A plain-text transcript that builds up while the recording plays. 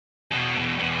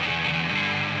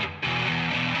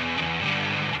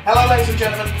Hello ladies and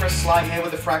gentlemen, Chris Slight here with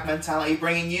the Fragmentality,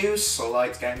 bringing you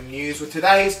Slight Gaming News with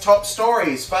today's top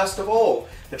stories. First of all,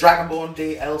 the Dragonborn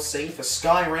DLC for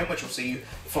Skyrim, which will see you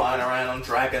flying around on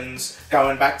dragons,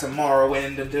 going back to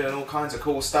Morrowind and doing all kinds of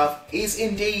cool stuff, is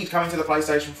indeed coming to the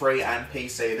PlayStation 3 and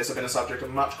PC. This has been a subject of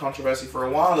much controversy for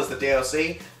a while, as the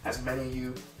DLC, as many of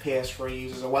you PS3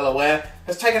 users are well aware,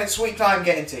 has taken its sweet time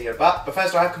getting to you. But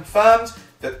Bethesda have confirmed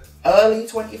that early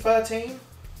 2013,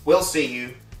 we'll see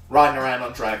you riding around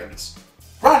on dragons.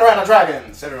 Riding around on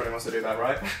dragons! Everybody wants to do that,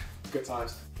 right? Good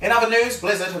times. In other news,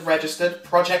 Blizzard have registered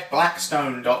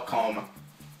ProjectBlackstone.com.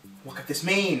 What could this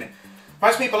mean?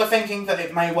 Most people are thinking that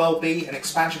it may well be an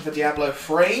expansion for Diablo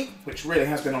 3, which really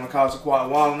has been on the cards for quite a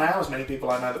while now, as many people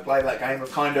I know that play that game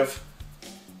have kind of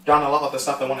done a lot of the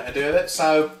stuff they wanted to do with it.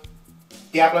 So,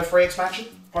 Diablo 3 expansion,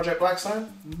 Project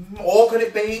Blackstone? Or could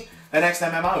it be the next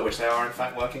MMO, which they are in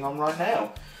fact working on right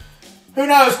now? Who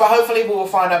knows, but hopefully we will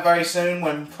find out very soon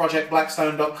when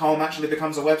ProjectBlackstone.com actually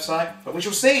becomes a website. But we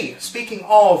shall see. Speaking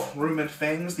of rumoured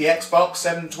things, the Xbox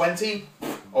 720,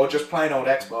 or just plain old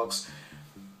Xbox,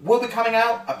 will be coming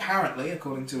out, apparently,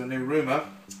 according to a new rumour,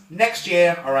 next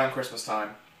year around Christmas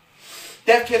time.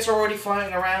 Dev kits are already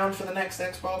floating around for the next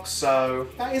Xbox, so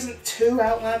that isn't too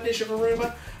outlandish of a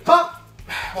rumour. But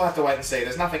we'll have to wait and see.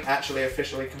 There's nothing actually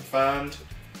officially confirmed.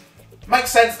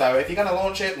 Makes sense though, if you're going to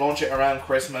launch it around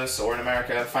Christmas, or in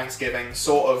America, Thanksgiving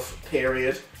sort of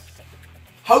period.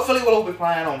 Hopefully we'll all be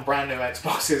playing on brand new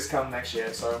Xboxes come next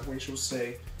year, so we shall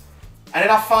see. And in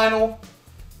our final,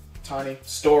 tiny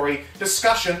story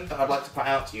discussion that I'd like to put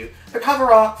out to you, the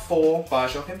cover art for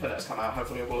Bioshock Infinite has come out.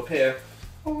 Hopefully it will appear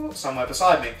somewhere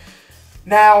beside me.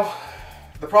 Now,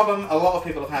 the problem a lot of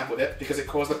people have had with it, because it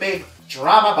caused a big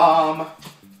drama bomb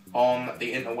on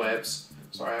the interwebs.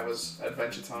 Sorry, I was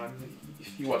Adventure Time.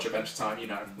 If you watch Adventure Time, you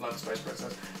know, Lone Space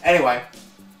Princess. Anyway,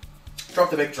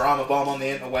 dropped a big drama bomb on the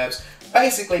interwebs,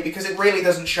 basically because it really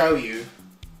doesn't show you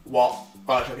what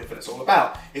Bioshock Infinite's all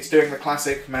about. It's doing the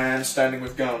classic man standing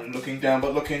with gun, looking down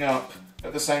but looking up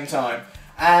at the same time.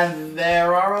 And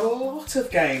there are a lot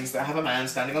of games that have a man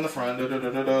standing on the front,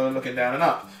 looking down and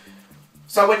up.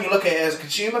 So when you look at it as a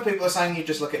consumer, people are saying you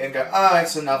just look at it and go, oh,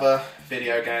 it's another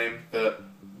video game that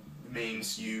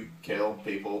means you kill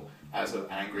people as an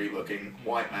angry looking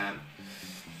white man.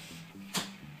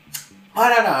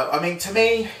 I don't know. I mean, to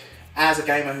me, as a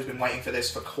gamer who's been waiting for this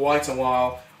for quite a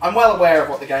while, I'm well aware of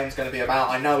what the game's going to be about.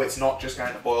 I know it's not just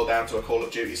going to boil down to a Call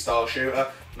of Duty style shooter.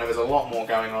 I know there's a lot more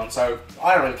going on, so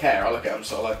I don't really care. I look at them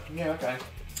sort of like, yeah, okay.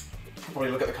 I'll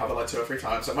probably look at the cover like 2 or 3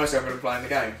 times, so mostly I'm going to be playing the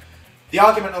game. The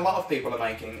argument a lot of people are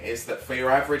making is that for your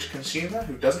average consumer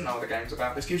who doesn't know what the game's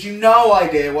about, this gives you no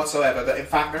idea whatsoever that in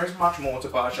fact there is much more to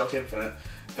Bioshock Infinite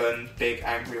than big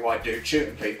angry white dude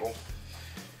shooting people.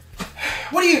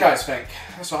 What do you guys think?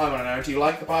 That's what I want to know. Do you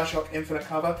like the Bioshock Infinite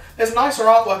cover? There's nicer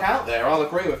artwork out there, I'll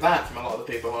agree with that from a lot of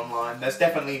the people online. There's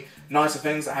definitely nicer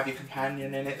things that have your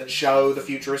companion in it, that show the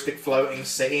futuristic floating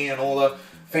city and all the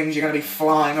things you're going to be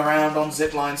flying around on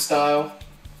zipline style.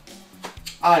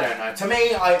 I don't know. To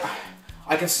me,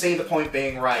 I can see the point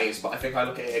being raised, but I think I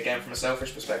look at it again from a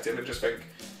selfish perspective and just think,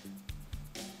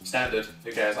 standard,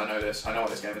 who cares, I know this, I know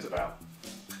what this game is about.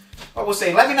 But we'll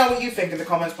see. Let me know what you think in the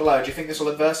comments below. Do you think this will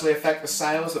adversely affect the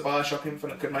sales that Bioshock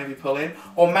Infinite could maybe pull in?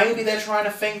 Or maybe they're trying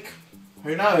to think,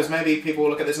 who knows, maybe people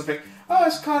will look at this and think, oh,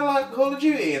 it's kind of like Call of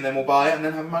Duty, and then we'll buy it and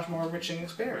then have a much more enriching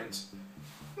experience.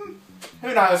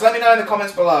 Who knows? Let me know in the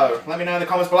comments below. Let me know in the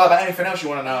comments below about anything else you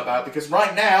want to know about, because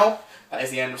right now, that is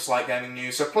the end of Slight Gaming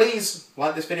News. So please,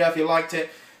 like this video if you liked it.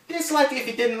 Dislike it if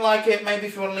you didn't like it. Maybe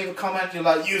if you want to leave a comment, you're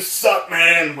like, you suck,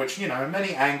 man! Which, you know,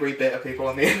 many angry, bitter people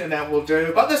on the internet will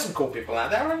do. But there's some cool people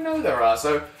out there, I know there are.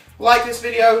 So, like this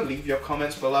video, leave your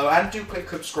comments below, and do click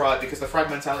subscribe, because the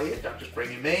Fragmentality, it don't just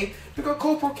bring you me. We've got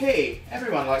Corporal Key.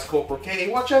 Everyone likes Corporal Key.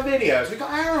 Watch our videos. We've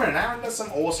got Aaron. Aaron does some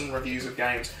awesome reviews of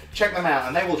games. Check them out,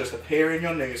 and they will just appear in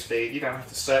your newsfeed. You don't have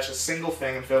to search a single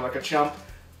thing and feel like a chump.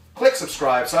 Click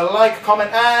subscribe. So like,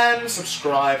 comment, and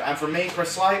subscribe. And from me,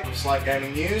 Chris Slight, from Slight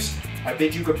Gaming News, I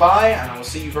bid you goodbye, and I will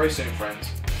see you very soon, friends.